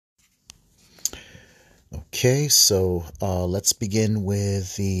Okay, so let's begin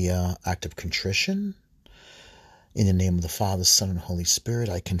with the act of contrition. In the name of the Father, Son, and Holy Spirit,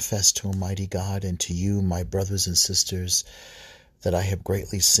 I confess to Almighty God and to you, my brothers and sisters, that I have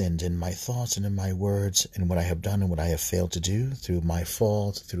greatly sinned in my thoughts and in my words, in what I have done and what I have failed to do, through my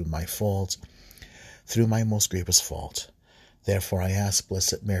fault, through my most grievous fault. Therefore I ask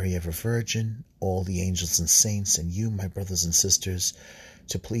Blessed Mary, ever Virgin, all the angels and saints, and you, my brothers and sisters,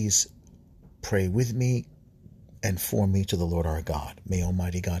 to please pray with me and for me to the Lord our God. May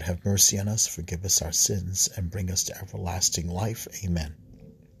Almighty God have mercy on us, forgive us our sins, and bring us to everlasting life. Amen.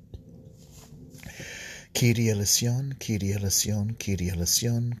 Kyrie eleison, Kyrie eleison, Kyrie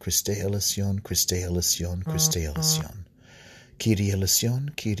eleison, Christe eleison, Christe eleison, Christe eleison. Kyrie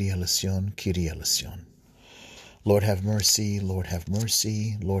eleison, Kyrie eleison, Kyrie eleison. Lord have mercy, Lord have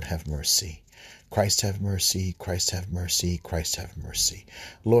mercy, Lord have mercy. Christ have mercy, Christ have mercy, Christ have mercy.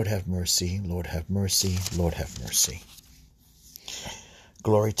 Lord have mercy, Lord have mercy, Lord have mercy.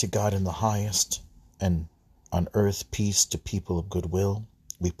 Glory to God in the highest, and on earth peace to people of good will.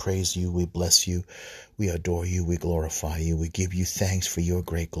 We praise you, we bless you, we adore you, we glorify you, we give you thanks for your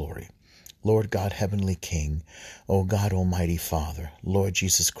great glory. Lord God, Heavenly King, O God, Almighty Father, Lord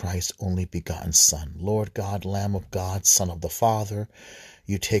Jesus Christ, only begotten Son, Lord God, Lamb of God, Son of the Father,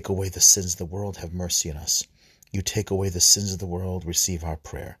 you take away the sins of the world, have mercy on us. You take away the sins of the world, receive our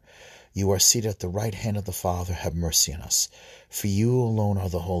prayer. You are seated at the right hand of the Father, have mercy on us. For you alone are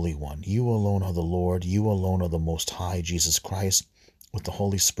the Holy One, you alone are the Lord, you alone are the Most High, Jesus Christ, with the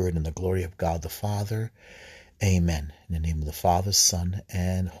Holy Spirit and the glory of God the Father. Amen. In the name of the Father, Son,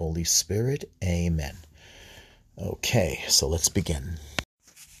 and Holy Spirit. Amen. Okay, so let's begin.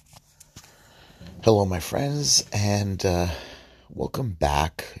 Hello, my friends, and welcome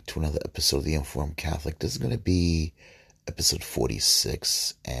back to another episode of The Informed Catholic. This is going to be episode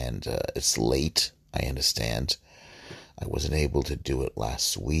 46, and it's late, I understand. I wasn't able to do it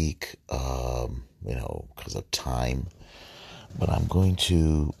last week, because of time. But I'm going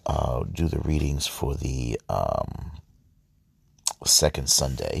to do the readings for the second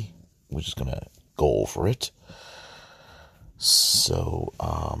Sunday. We're just going to go over it. So,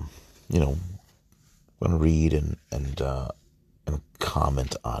 I'm going to read and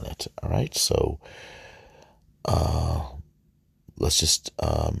comment on it. All right. So, let's just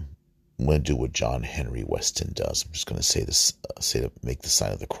I'm going to do what John Henry Weston does. I'm just going to say this, make the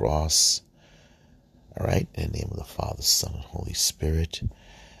sign of the cross. All right. In the name of the Father, Son, and Holy Spirit.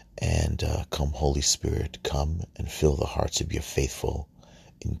 And come, Holy Spirit, come and fill the hearts of your faithful,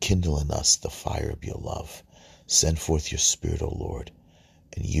 and kindle in us the fire of your love. Send forth your Spirit, O Lord,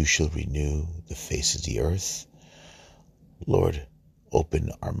 and you shall renew the face of the earth. Lord,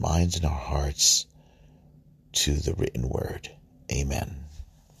 open our minds and our hearts to the written word. Amen.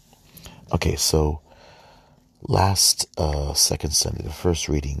 Okay, so last second Sunday, the first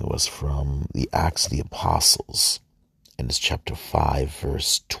reading was from the Acts of the Apostles, and it's chapter 5,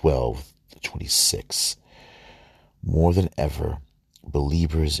 verse 12 to 26. More than ever,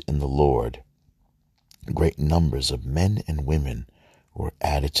 believers in the Lord, great numbers of men and women were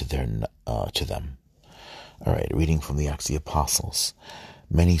added to them. All right, reading from the Acts of the Apostles.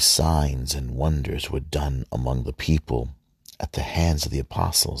 Many signs and wonders were done among the people at the hands of the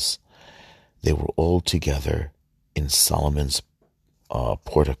apostles. They were all together in Solomon's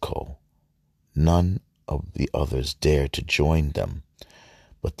portico. None of the others dared to join them,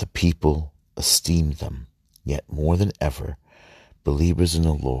 but the people esteemed them. Yet more than ever, believers in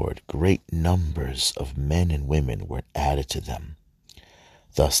the Lord, great numbers of men and women were added to them.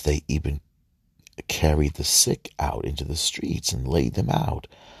 Thus they even carried the sick out into the streets and laid them out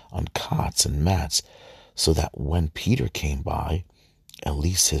on cots and mats, so that when Peter came by, at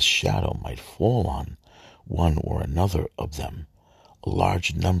least his shadow might fall on one or another of them. A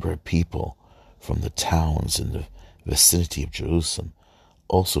large number of people from the towns in the vicinity of Jerusalem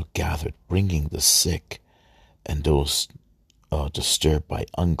also gathered, bringing the sick and those disturbed by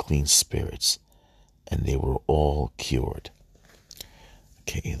unclean spirits, and they were all cured.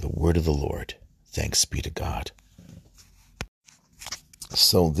 Okay, the word of the Lord. Thanks be to God.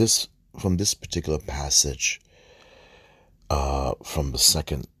 So from this particular passage, from the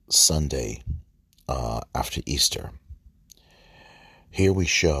second Sunday after Easter, here we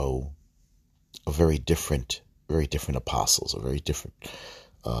show a very different apostles, a very different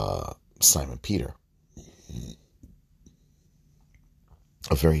Simon Peter,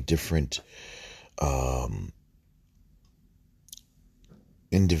 a very different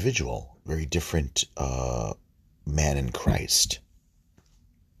individual, very different man in Christ.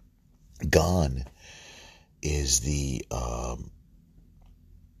 Gone is the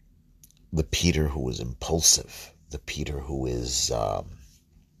the Peter who is impulsive, the Peter who is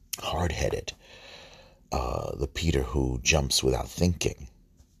hard-headed, the Peter who jumps without thinking.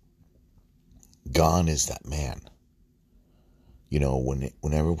 Gone is that man.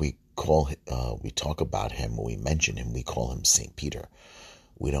 Whenever we talk about him, when we mention him, we call him Saint Peter.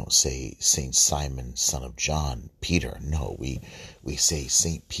 We don't say Saint Simon, son of John, Peter. No, we say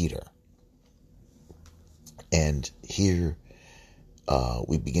Saint Peter. And here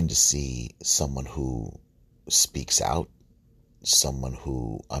we begin to see someone who speaks out, someone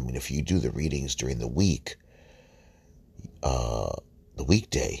who, if you do the readings during the week, the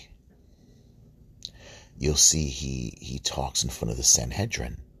weekday, you'll see he talks in front of the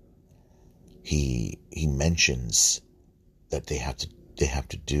Sanhedrin. He mentions that they have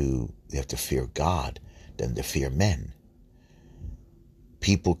to fear God than to fear men.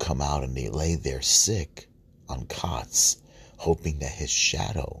 People come out and they lay there sick on cots, hoping that his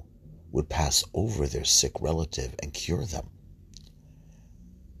shadow would pass over their sick relative and cure them.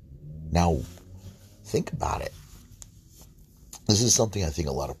 Now, think about it. This is something I think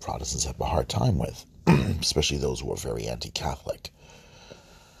a lot of Protestants have a hard time with, especially those who are very anti-Catholic.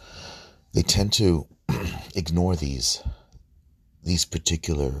 They tend to ignore these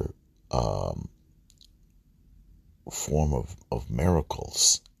particular form of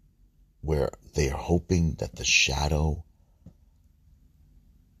miracles where they are hoping that the shadow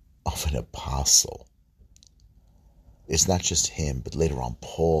of an apostle, it's not just him, but later on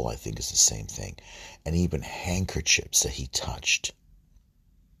Paul, I think, is the same thing, and even handkerchiefs that he touched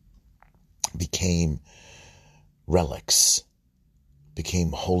became relics,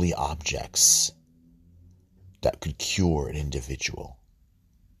 became holy objects that could cure an individual.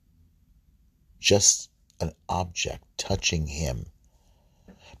 Just an object touching him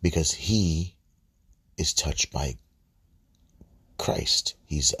because he is touched by Christ.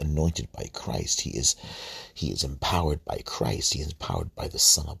 He's anointed by Christ. He is empowered by Christ. He is empowered by the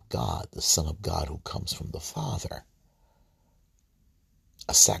Son of God who comes from the Father.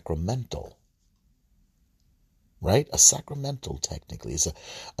 A sacramental, right? A sacramental technically is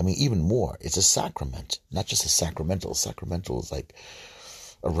even more. It's a sacrament, not just a sacramental. A sacramental is like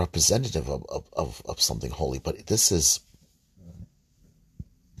a representative of something holy, but this is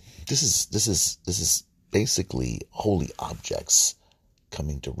basically holy objects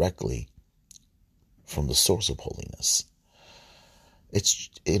coming directly from the source of holiness. It's,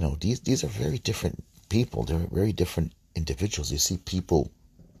 these are very different people. They're very different individuals. You see people,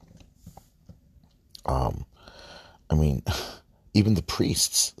 even the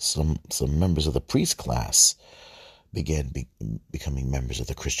priests, some members of the priest class began becoming members of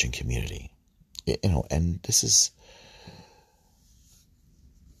the Christian community. And this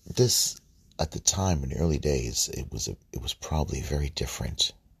at the time, in the early days, it was probably very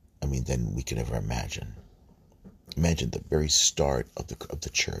different, than we could ever imagine. Imagine the very start of the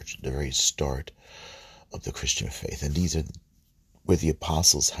church, the very start of the Christian faith. And these are where the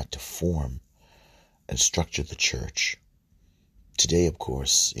apostles had to form and structure the church. Today, of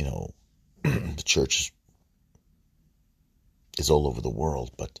course, the church is all over the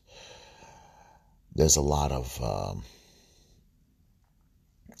world, but there's a lot of,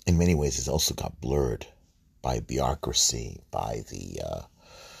 in many ways, it's also got blurred by bureaucracy, by the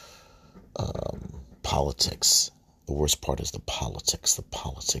politics. The worst part is the politics of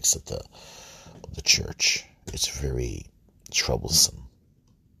the church. It's very troublesome,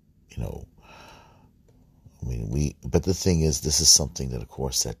 but the thing is, this is something that, of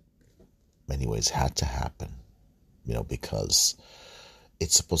course, that in many ways had to happen, because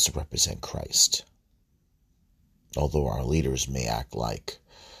it's supposed to represent Christ. Although our leaders may act like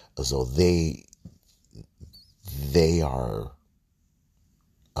as though they are,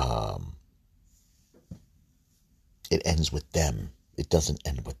 it ends with them. It doesn't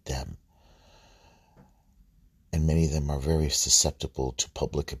end with them. And many of them are very susceptible to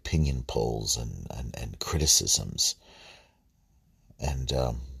public opinion polls and criticisms. And,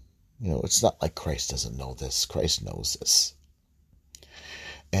 it's not like Christ doesn't know this. Christ knows this.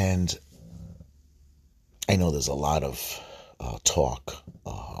 And I know there's a lot of talk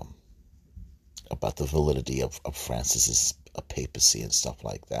about the validity of Francis's papacy and stuff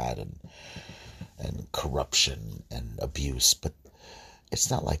like that, and corruption and abuse, but it's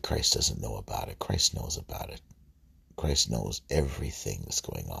not like Christ doesn't know about it. Christ knows about it. Christ knows everything that's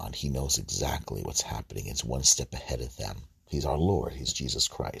going on. He knows exactly what's happening. It's one step ahead of them. He's our Lord. He's Jesus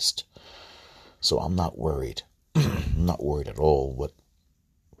Christ. So I'm not worried. I'm not worried at all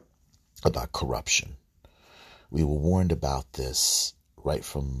about corruption. We were warned about this right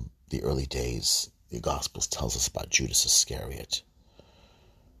from the early days. The Gospels tells us about Judas Iscariot.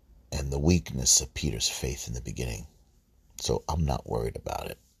 and the weakness of Peter's faith in the beginning. So I'm not worried about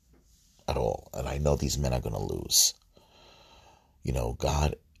it at all. And I know these men are going to lose. You know,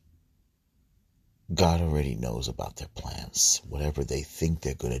 God already knows about their plans. Whatever they think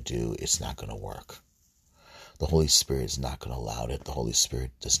they're going to do, it's not going to work. The Holy Spirit is not going to allow it. The Holy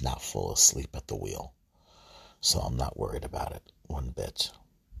Spirit does not fall asleep at the wheel. So I'm not worried about it one bit.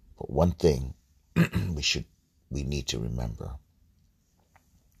 But one thing we need to remember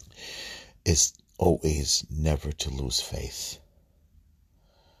is always never to lose faith.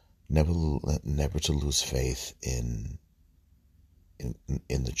 Never to lose faith in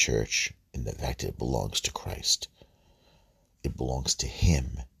the church. In the fact that it belongs to Christ. It belongs to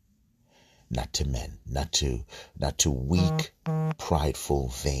Him, not to men, not to weak, prideful,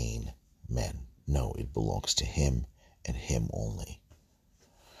 vain men. No, it belongs to Him and Him only.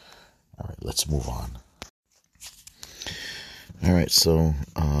 All right, let's move on. All right, so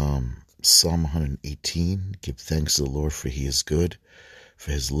Psalm 118, give thanks to the Lord, for He is good,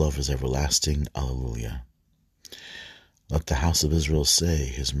 for His love is everlasting. Alleluia. Let the house of Israel say,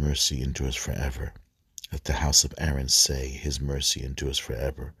 His mercy endures forever. Let the house of Aaron say, His mercy endures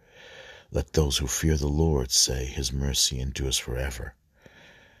forever. Let those who fear the Lord say, His mercy endures forever.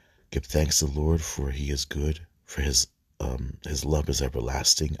 Give thanks to the Lord, for He is good, for His love is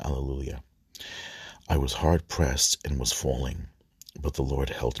everlasting. Alleluia. I was hard pressed and was falling, but the Lord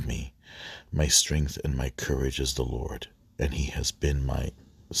helped me. My strength and my courage is the Lord, and He has been my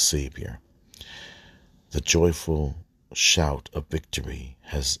Savior. The joyful shout of victory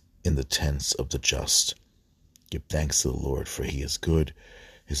has in the tents of the just. Give thanks to the Lord, for He is good.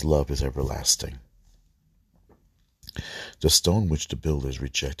 His love is everlasting. The stone which the builders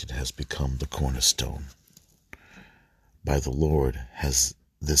rejected has become the cornerstone. By the Lord has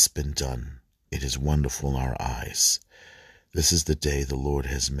this been done. It is wonderful in our eyes. This is the day the Lord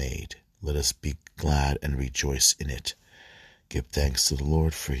has made. Let us be glad and rejoice in it. Give thanks to the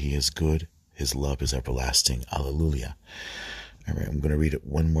Lord, for He is good. His love is everlasting. Alleluia. All right, I'm going to read it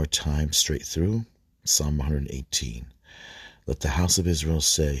one more time straight through. Psalm 118. Let the house of Israel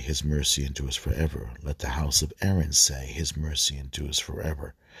say, His mercy endures forever. Let the house of Aaron say, His mercy endures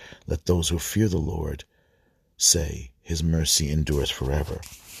forever. Let those who fear the Lord say, His mercy endures forever.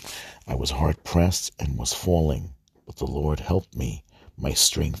 I was hard pressed and was falling, but the Lord helped me. My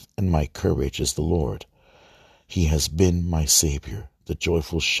strength and my courage is the Lord. He has been my Savior, the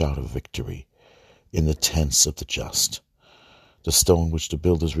joyful shout of victory in the tents of the just. The stone which the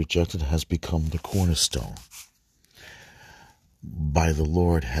builders rejected has become the cornerstone. By the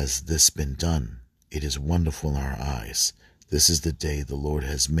Lord has this been done. It is wonderful in our eyes. This is the day the Lord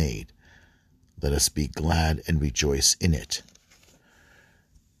has made. Let us be glad and rejoice in it.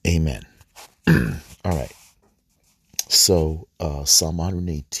 Amen. All right. So Psalm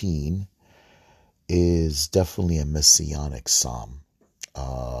 118 is definitely a messianic psalm.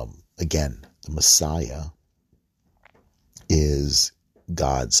 Again, the Messiah is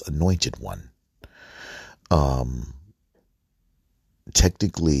God's anointed one.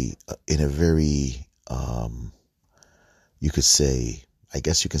 Technically, in a very, you could say, I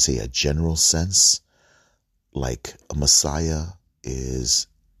guess you can say a general sense, like a Messiah is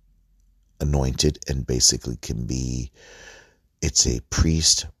anointed and basically can be, it's a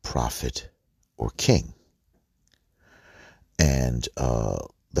priest, prophet, or king. And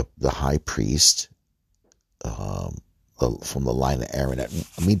the high priest from the line of Aaron, I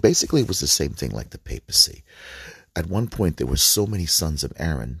mean, basically it was the same thing like the papacy. At one point, there were so many sons of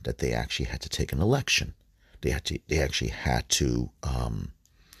Aaron that they actually had to take an election. They had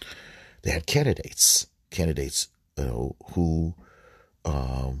candidates who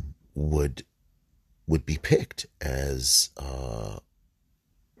would be picked as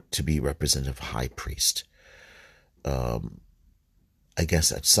to be representative high priest. I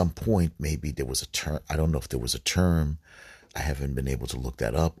guess at some point maybe there was a term. I don't know if there was a term. I haven't been able to look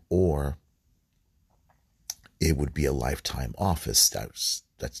that up, or it would be a lifetime office. That's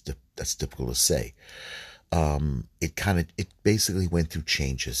difficult to say. It basically went through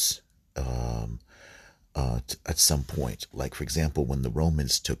changes at some point. Like, for example, when the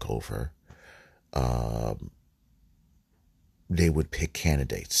Romans took over, they would pick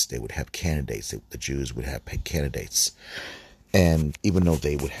candidates. They would have candidates. The Jews would have pick candidates. And even though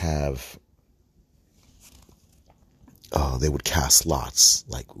they would have, they would cast lots,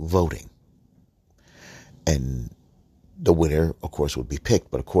 like voting. And the winner, of course, would be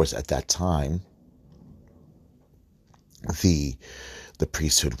picked. But, of course, at that time, the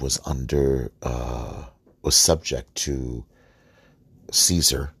priesthood was subject to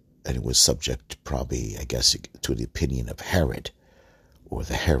Caesar, and it was subject probably, I guess, to the opinion of Herod, or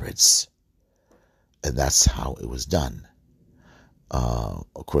the Herods. And that's how it was done.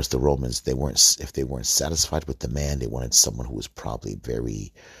 Of course, the Romans, if they weren't satisfied with the man, they wanted someone who was probably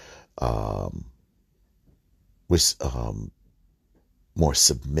very more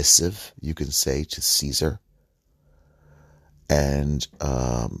submissive, you can say, to Caesar, and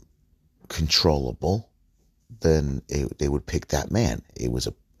controllable. Then they would pick that man. It was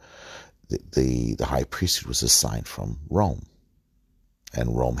the high priesthood was assigned from Rome,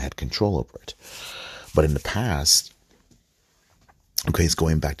 and Rome had control over it. But in the past, okay, it's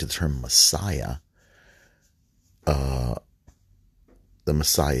going back to the term Messiah. The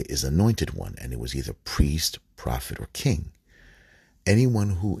Messiah is anointed one, and it was either priest, prophet, or king. Anyone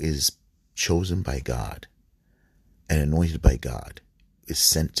who is chosen by God and anointed by God is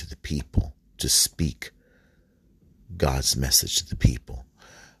sent to the people to speak God's message to the people.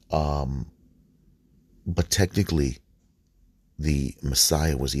 But technically, the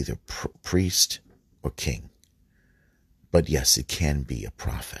Messiah was either priest or king. But yes, it can be a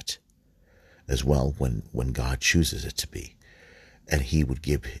prophet as well when God chooses it to be. And he would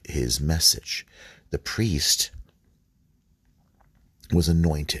give his message. The priest was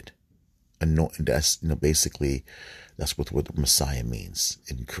anointed. That's, basically, that's what the Messiah means.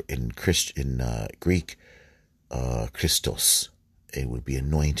 In Greek, Christos, it would be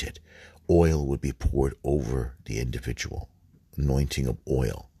anointed. Oil would be poured over the individual. Anointing of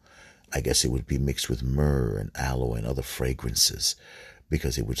oil. I guess it would be mixed with myrrh and aloe and other fragrances,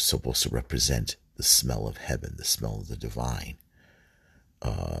 because it was supposed to represent the smell of heaven, the smell of the divine.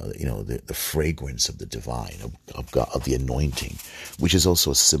 The fragrance of the divine, of God, of the anointing, which is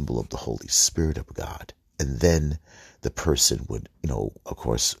also a symbol of the Holy Spirit of God. And then the person would, of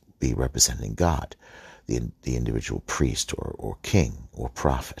course, be representing God, the individual priest or king or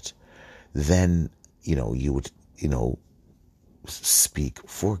prophet. Then, you would, speak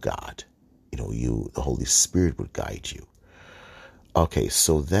for God. The Holy Spirit would guide you. Okay,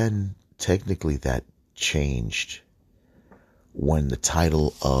 so then technically that changed when the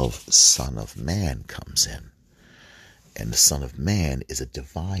title of Son of Man comes in. And the Son of Man is a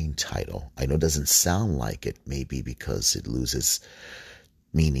divine title. I know it doesn't sound like it, maybe because it loses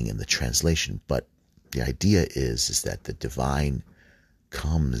meaning in the translation, but the idea is that the divine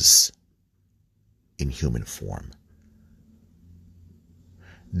comes in human form.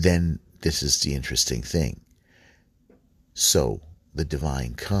 Then this is the interesting thing. So the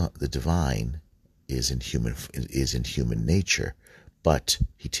divine is in human nature, but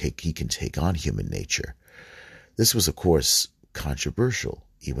he can take on human nature. This was, of course, controversial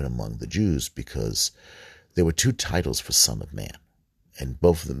even among the Jews, because there were two titles for Son of Man, and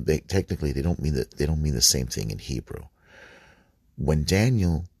both of them they don't mean the same thing in Hebrew. When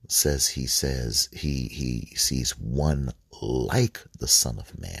Daniel says he sees one like the Son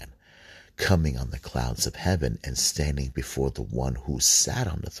of Man coming on the clouds of heaven and standing before the one who sat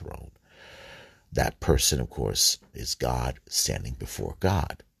on the throne. That person, of course, is God standing before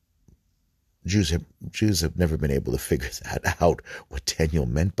God. Jews have never been able to figure that out, what Daniel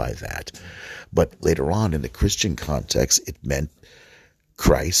meant by that. But later on in the Christian context, it meant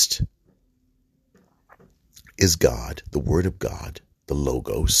Christ is God, the Word of God, the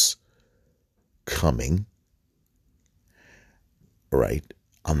Logos, coming, right,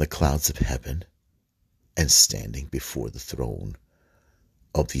 on the clouds of heaven and standing before the throne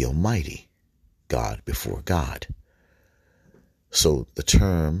of the Almighty, God before God. So the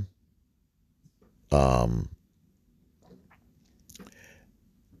term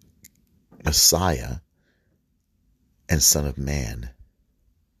Messiah and Son of Man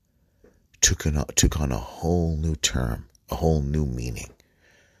took on a whole new term, a whole new meaning.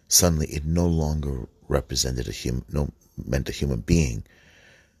 Suddenly, it no longer represented meant a human being,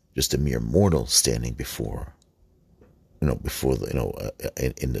 just a mere mortal standing before in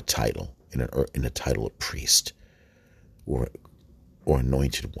the title, in the title of priest or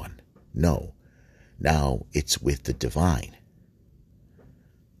anointed one. No, now it's with the divine,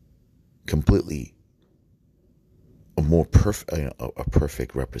 completely a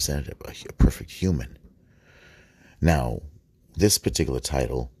perfect representative, a perfect human. Now, this particular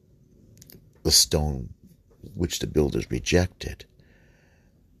title, the stone which the builders rejected,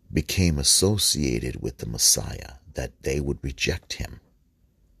 became associated with the Messiah, that they would reject him.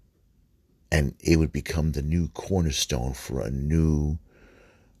 And it would become the new cornerstone for a new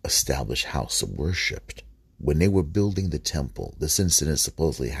established house of worship. When they were building the temple, this incident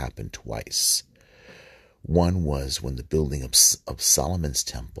supposedly happened twice. One was when the building of Solomon's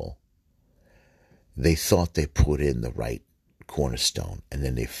temple, they thought they put in the right cornerstone, and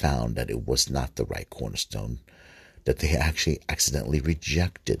then they found that it was not the right cornerstone, that they actually accidentally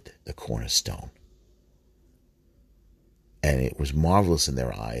rejected the cornerstone. And it was marvelous in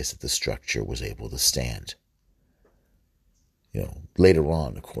their eyes that the structure was able to stand. Later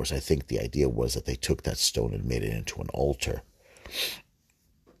on, of course, I think the idea was that they took that stone and made it into an altar.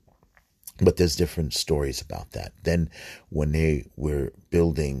 But there's different stories about that. Then when they were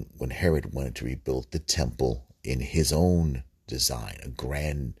building, when Herod wanted to rebuild the temple in his own design,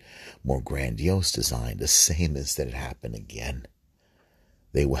 more grandiose design, the same instead happened again.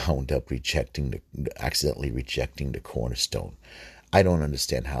 They wound up accidentally rejecting the cornerstone. I don't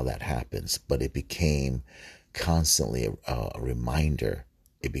understand how that happens, but it became constantly a reminder.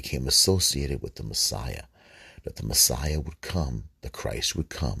 It became associated with the Messiah, that the Messiah would come, the Christ would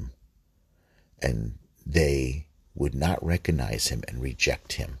come, and they would not recognize him and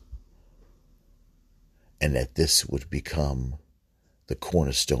reject him. And that this would become the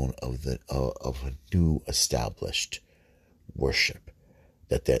cornerstone of a new established worship.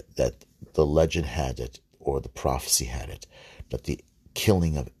 That the legend had it, or the prophecy had it, that the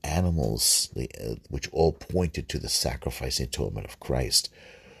killing of animals, which all pointed to the sacrifice and atonement of Christ,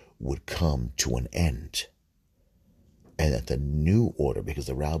 would come to an end. And that the new order, because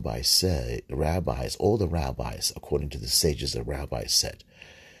all the rabbis, according to the sages, the rabbis said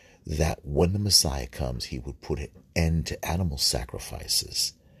that when the Messiah comes, he would put an end to animal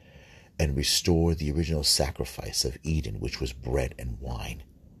sacrifices and restore the original sacrifice of Eden, which was bread and wine.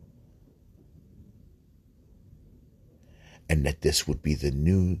 And that this would be the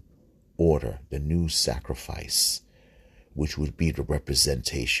new order, the new sacrifice, which would be the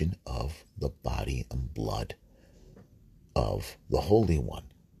representation of the body and blood of the Holy One.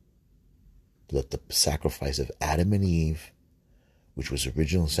 That the sacrifice of Adam and Eve, which was the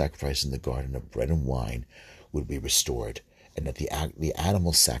original sacrifice in the garden of bread and wine, would be restored. And that the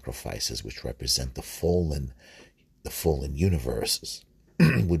animal sacrifices, which represent the fallen universes,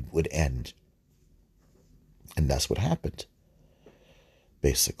 would end. And that's what happened,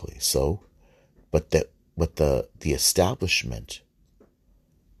 basically. So, but the establishment,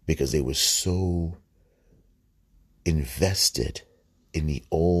 because they were so invested in the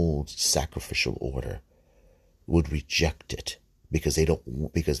old sacrificial order, would reject it, because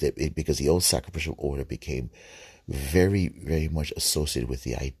the old sacrificial order became very, very much associated with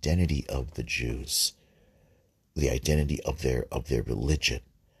the identity of the Jews, the identity of their religion,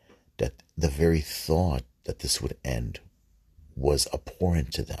 that the very thought that this would end was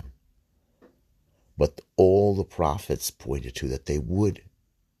abhorrent to them. But all the prophets pointed to that they would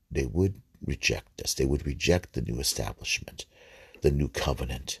reject this. They would reject the new establishment, the new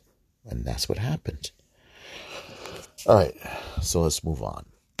covenant. And that's what happened. All right, so let's move on.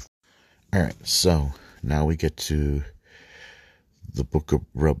 All right, so now we get to the book of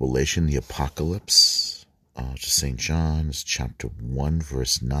Revelation, the Apocalypse, to St. John's, chapter 1,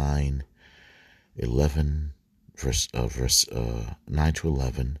 verse 9, 11, verse 9 to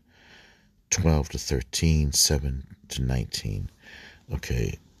 11, 12 to 13, 7 to 19.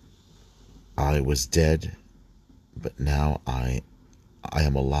 Okay, I was dead, but now I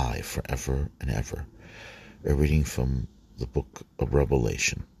am alive forever and ever. A reading from the book of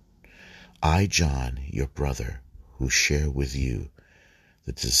Revelation. I, John, your brother, who share with you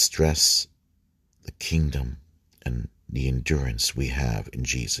the distress, the kingdom, and the endurance we have in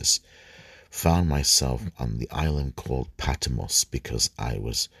Jesus, found myself on the island called Patmos because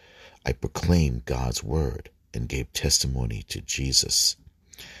I proclaimed God's word and gave testimony to Jesus.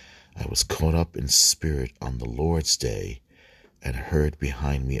 I was caught up in spirit on the Lord's day and heard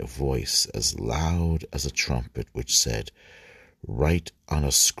behind me a voice as loud as a trumpet, which said, "Write on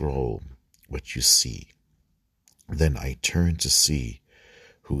a scroll what you see." Then I turned to see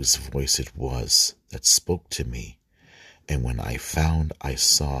whose voice it was that spoke to me. And when I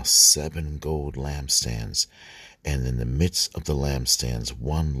saw 7 gold lampstands, and in the midst of the lampstands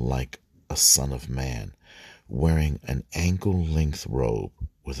one like a son of man, wearing an ankle-length robe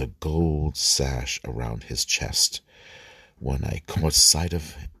with a gold sash around his chest. When I caught sight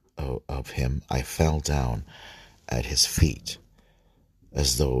of him, I fell down at his feet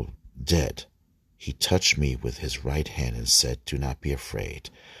as though dead. He touched me with his right hand and said, "Do not be afraid.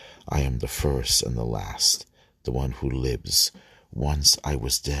 I am the first and the last, the one who lives. Once I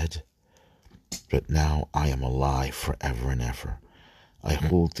was dead, but now I am alive forever and ever. I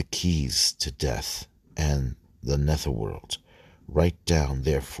hold the keys to death and the netherworld. Write down,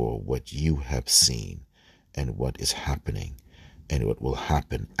 therefore, what you have seen and what is happening and what will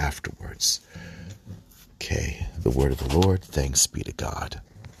happen afterwards." Okay, the word of the Lord. Thanks be to God.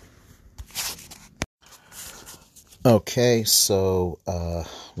 Okay, so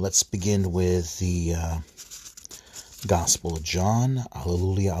let's begin with the Gospel of John.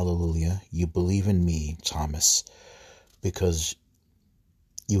 Alleluia, alleluia. You believe in me, Thomas, because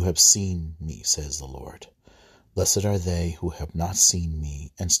you have seen me, says the Lord. Blessed are they who have not seen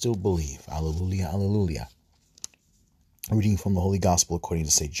me and still believe. Alleluia, alleluia. Reading from the Holy Gospel according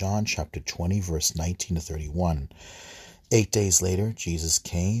to St. John, chapter 20, verse 19 to 31. 8 days later, Jesus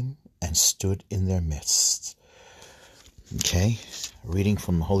came and stood in their midst. Okay, reading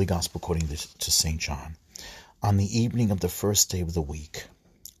from the Holy Gospel according to St. John. On the evening of the first day of the week,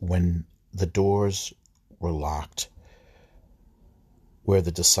 when the doors were locked, where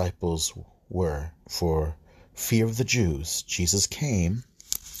the disciples were for fear of the Jews, Jesus came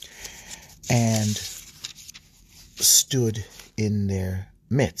and stood in their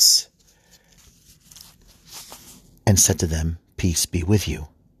midst and said to them, "Peace be with you."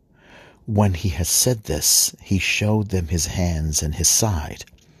 When he had said this, he showed them his hands and his side.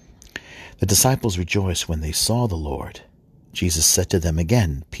 The disciples rejoiced when they saw the Lord. Jesus said to them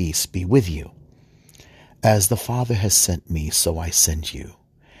again, "Peace be with you. As the Father has sent me, so I send you."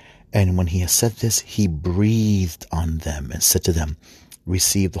 And when he had said this, he breathed on them and said to them,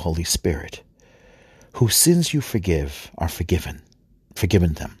 "Receive the Holy Spirit. Whose sins you forgive are forgiven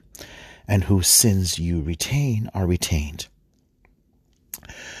them, and whose sins you retain are retained."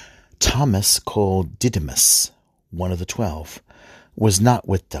 Thomas, called Didymus, one of the 12, was not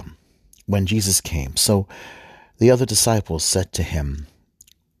with them when Jesus came. So the other disciples said to him,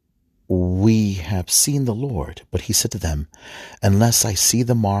 "We have seen the Lord." But he said to them, "Unless I see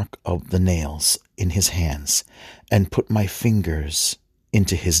the mark of the nails in his hands, and put my fingers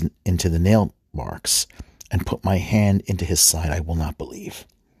into the nail marks, and put my hand into his side, I will not believe."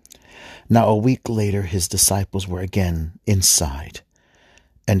 Now a week later his disciples were again inside,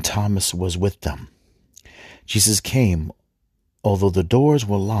 and Thomas was with them. Jesus came, although the doors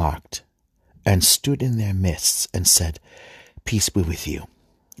were locked, and stood in their midst and said, "Peace be with you."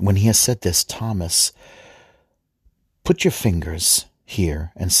 When he had said this, Thomas, "Put your fingers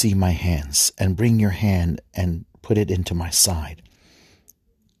here and see my hands, and bring your hand and put it into my side.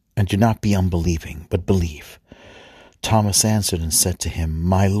 And do not be unbelieving, but believe." Thomas answered and said to him,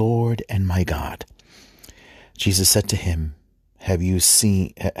 "My Lord and my God." Jesus said to him, Have you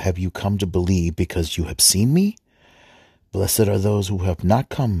come to believe because you have seen me? Blessed are those who have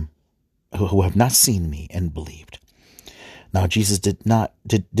not seen me and believed. Now Jesus did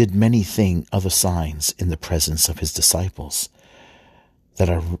many other signs in the presence of his disciples that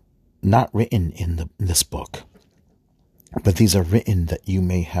are not written in this book, but these are written that you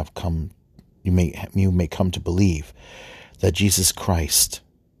may come to believe that Jesus is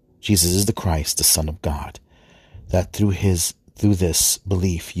the Christ, the Son of God, that through this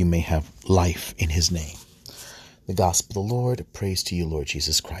belief you may have life in his name. The Gospel of the Lord. Praise to you, Lord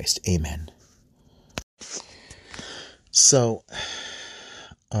Jesus Christ. Amen. So,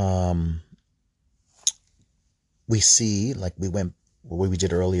 we see, like we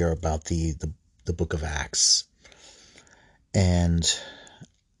did earlier about the book of Acts, and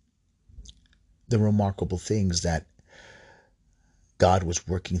the remarkable things that God was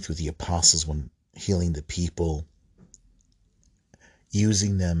working through the apostles when healing the people,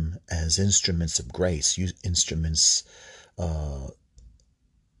 using them as instruments of grace, instruments,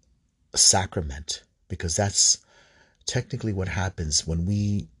 sacrament, because that's technically what happens when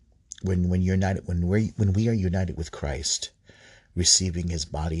we are united with Christ, receiving his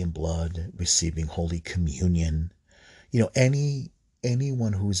body and blood, receiving Holy Communion.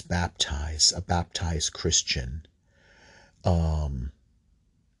 Anyone who's baptized, a baptized Christian,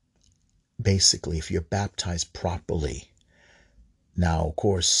 basically, if you're baptized properly. Now, of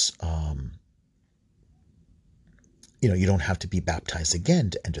course, you don't have to be baptized again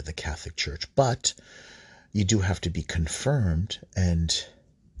to enter the Catholic Church, but you do have to be confirmed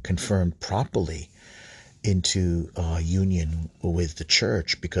properly into union with the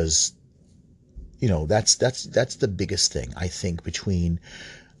Church, because that's the biggest thing, I think, between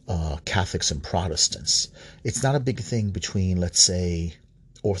Catholics and Protestants. It's not a big thing between, let's say,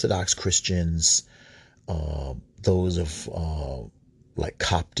 Orthodox Christians, those of like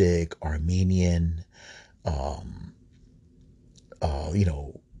Coptic, Armenian,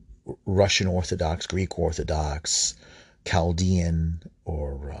 Russian Orthodox, Greek Orthodox, Chaldean,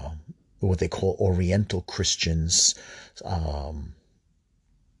 or what they call Oriental Christians,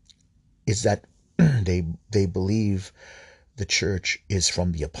 is that they believe the church is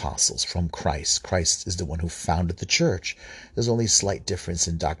from the apostles, from Christ. Christ is the one who founded the church. There's only slight difference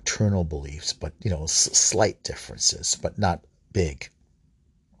in doctrinal beliefs, but slight differences, but not big.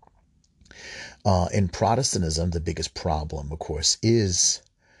 In Protestantism, the biggest problem, of course, is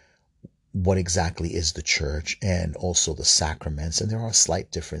what exactly is the church and also the sacraments. And there are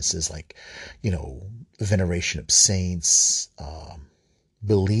slight differences like, veneration of saints,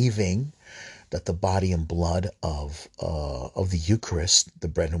 believing that the body and blood of the Eucharist, the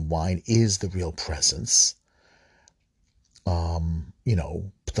bread and wine, is the real presence.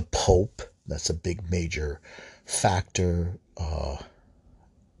 The Pope, that's a big major factor.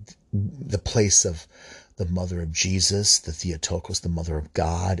 The place of the mother of Jesus, the Theotokos, the mother of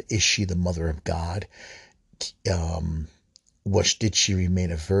God. Is she the mother of God? Did she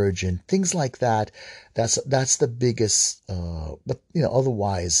remain a virgin? Things like that. That's the biggest. But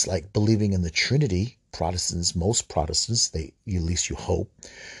otherwise, like believing in the Trinity, most Protestants, at least you hope,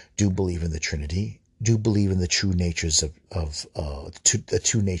 do believe in the Trinity. Do believe in the true natures of the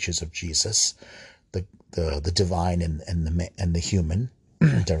two natures of Jesus, the divine and the human.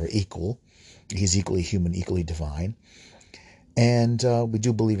 They're equal. He's equally human, equally divine. And we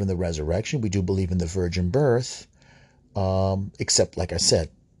do believe in the resurrection. We do believe in the virgin birth. Except, like I said,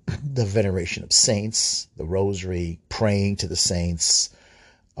 the veneration of saints, the rosary, praying to the saints,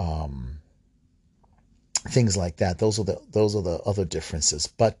 things like that. Those are the other differences.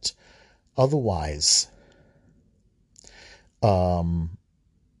 But otherwise,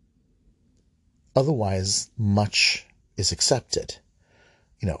 much is accepted.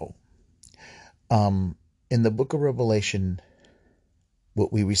 In the Book of Revelation,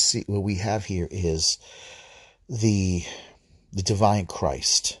 what we have here is the divine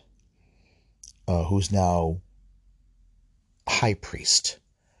Christ, who's now high priest.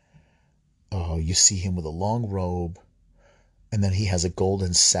 You see him with a long robe, and then he has a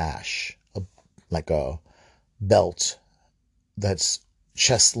golden sash, like a belt that's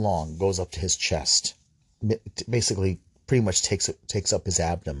chest long, goes up to his chest. Basically, pretty much takes up his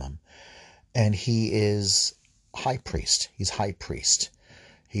abdomen. And he is high priest. He's high priest.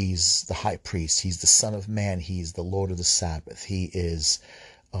 He's the high priest. He's the Son of Man. He's the Lord of the Sabbath. He is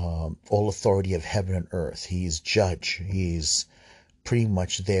all authority of heaven and earth. He's judge. He's pretty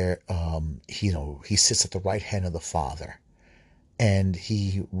much there. He sits at the right hand of the Father, and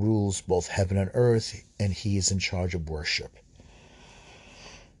he rules both heaven and earth, and he is in charge of worship.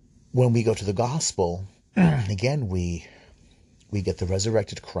 When we go to the gospel, again, we get the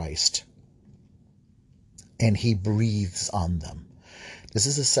resurrected Christ, and he breathes on them. This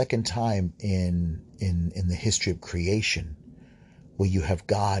is the second time in the history of creation where you have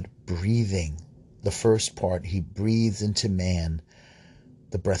God breathing. The first part, he breathes into man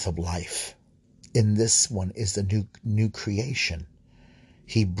the breath of life. In this one is the new creation.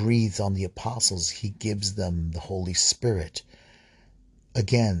 He breathes on the apostles. He gives them the Holy Spirit.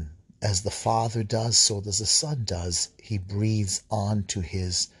 Again, as the Father does, so does the Son does. He breathes onto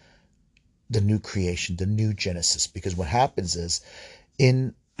the new creation, the new Genesis. Because what happens is,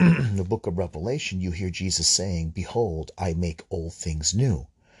 in the book of Revelation, you hear Jesus saying, "Behold, I make all things new."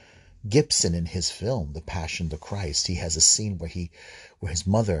 Gibson, in his film, The Passion of the Christ, he has a scene where his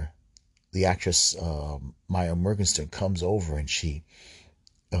mother, the actress Maya Morgenstern, comes over, and she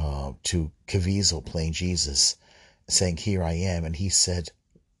to Caviezel playing Jesus, saying, "Here I am," and he said,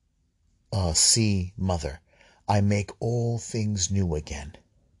 "See, mother, I make all things new again."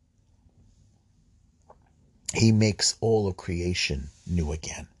 He makes all of creation new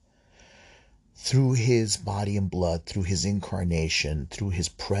again. Through his body and blood, through his incarnation, through his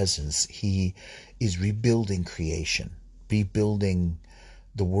presence, he is rebuilding creation, rebuilding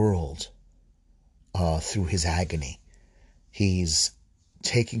the world through his agony. He's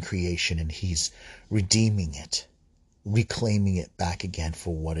taking creation and he's redeeming it, reclaiming it back again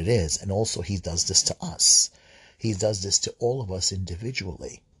for what it is. And also he does this to us. He does this to all of us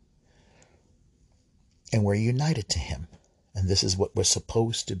individually. And we're united to him. And this is what we're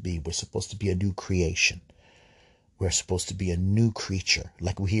supposed to be. We're supposed to be a new creation. We're supposed to be a new creature.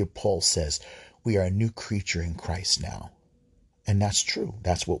 Like we hear Paul says, we are a new creature in Christ now. And that's true.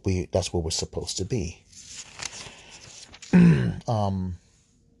 That's what we're supposed to be.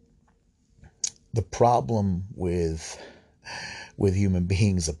 The problem with human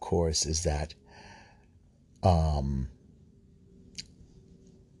beings, of course, is that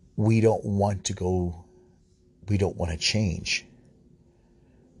we don't want to change.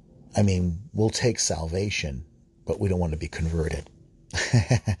 I mean, we'll take salvation, but we don't want to be converted.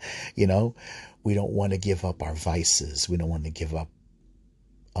 We don't want to give up our vices. We don't want to give up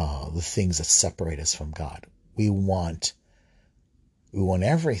the things that separate us from God. We want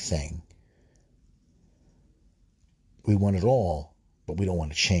everything. We want it all, but we don't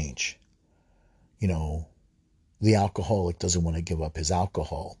want to change. The alcoholic doesn't want to give up his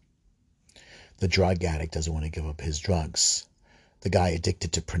alcohol. The drug addict doesn't want to give up his drugs. The guy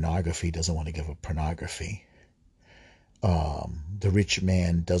addicted to pornography doesn't want to give up pornography. The rich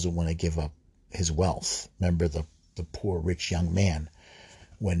man doesn't want to give up his wealth. Remember the poor rich young man,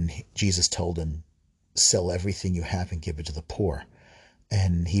 when Jesus told him, sell everything you have and give it to the poor.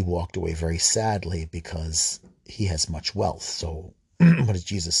 And he walked away very sadly because he has much wealth. So what does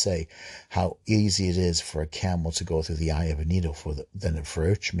Jesus say? How easy it is for a camel to go through the eye of a needle than for a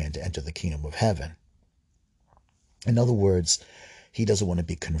rich man to enter the kingdom of heaven. In other words, he doesn't want to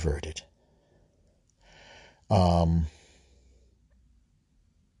be converted. The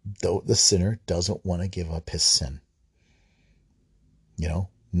sinner doesn't want to give up his sin.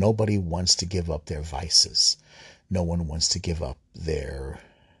 Nobody wants to give up their vices. No one wants to give up their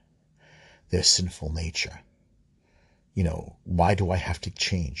sinful nature. Why do I have to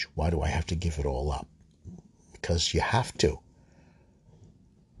change? Why do I have to give it all up? Because you have to.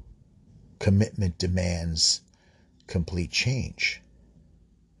 Commitment demands complete change,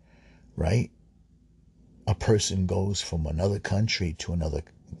 right? A person goes from another country to another,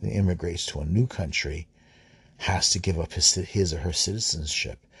 immigrates to a new country, has to give up his or her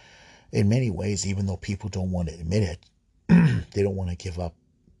citizenship. In many ways, even though people don't want to admit it, they don't want to give up.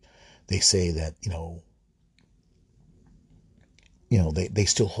 They say that, they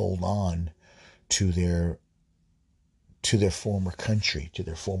still hold on to their former country, to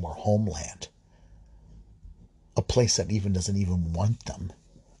their former homeland, a place that doesn't even want them.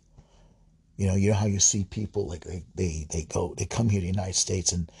 You know how you see people like they come here to the United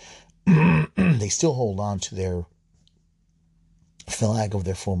States and they still hold on to their flag of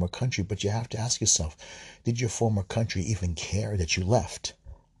their former country, but you have to ask yourself, did your former country even care that you left?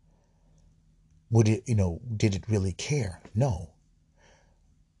 Did it really care? No.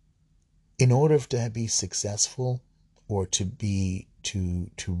 In order to be successful, or to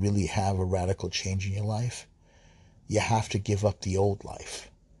really have a radical change in your life, you have to give up the old life.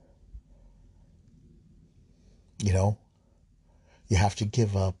 You have to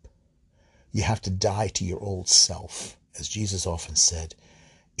give up, you have to die to your old self, as Jesus often said,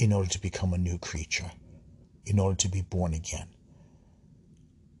 in order to become a new creature, in order to be born again.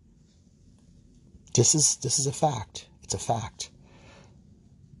 This is a fact. It's a fact.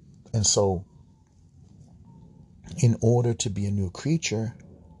 And so, in order to be a new creature,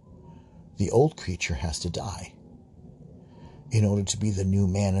 the old creature has to die. In order to be the new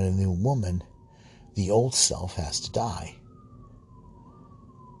man and a new woman, the old self has to die.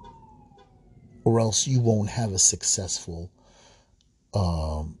 Or else you won't have a successful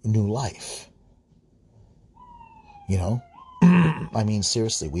new life. I mean,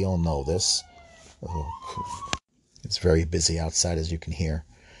 seriously, we all know this. It's very busy outside, as you can hear.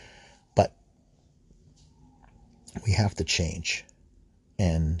 But we have to change.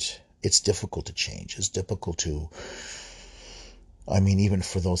 And it's difficult to change. It's difficult to, even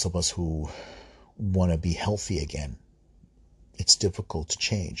for those of us who want to be healthy again, it's difficult to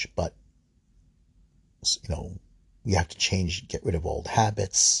change. But, you have to change, get rid of old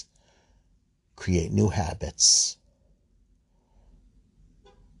habits, create new habits.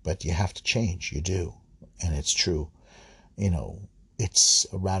 But you have to change, you do. And it's true. It's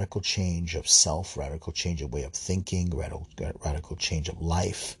a radical change of self, radical change of way of thinking, radical change of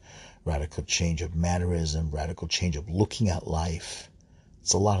life, radical change of mannerism, radical change of looking at life.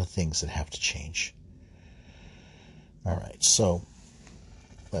 It's a lot of things that have to change. All right, so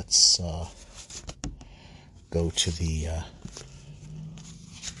let's go to the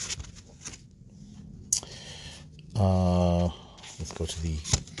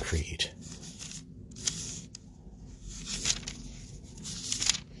creed.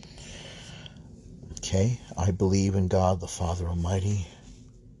 Okay, I believe in God the Father Almighty,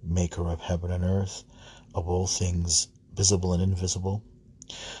 maker of heaven and earth, of all things visible and invisible.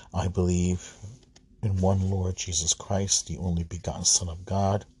 I believe in one Lord Jesus Christ, the only begotten Son of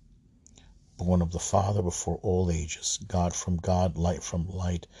God, born of the Father before all ages, God from God, light from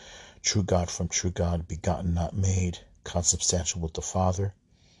light, true God from true God, begotten not made, consubstantial with the Father.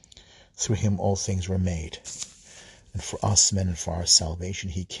 Through him all things were made. And for us men and for our salvation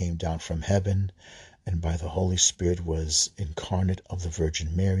he came down from heaven, and by the Holy Spirit was incarnate of the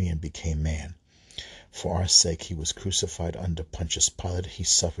Virgin Mary and became man. For our sake he was crucified under Pontius Pilate. He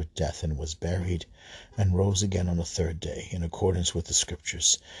suffered death and was buried, and rose again on the third day. In accordance with the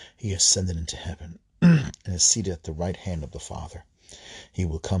Scriptures, he ascended into heaven, and is seated at the right hand of the Father. He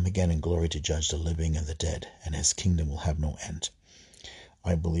will come again in glory to judge the living and the dead, and his kingdom will have no end.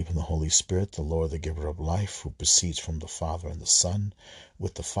 I believe in the Holy Spirit, the Lord, the giver of life, who proceeds from the Father and the Son.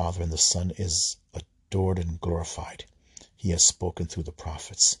 With the Father and the Son is adored and glorified. He has spoken through the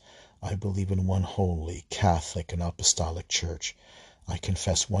prophets. I believe in one holy, Catholic, and Apostolic Church. I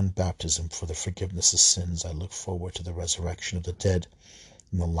confess one baptism for the forgiveness of sins. I look forward to the resurrection of the dead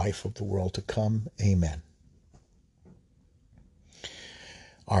and the life of the world to come. Amen.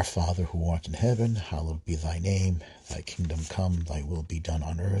 Our Father, who art in heaven, hallowed be thy name. Thy kingdom come, thy will be done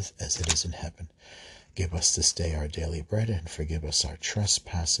on earth as it is in heaven. Give us this day our daily bread, and forgive us our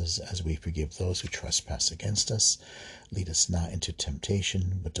trespasses, as we forgive those who trespass against us. Lead us not into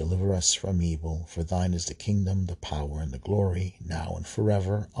temptation, but deliver us from evil. For thine is the kingdom, the power, and the glory, now and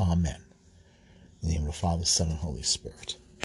forever. Amen. In the name of the Father, Son, and Holy Spirit.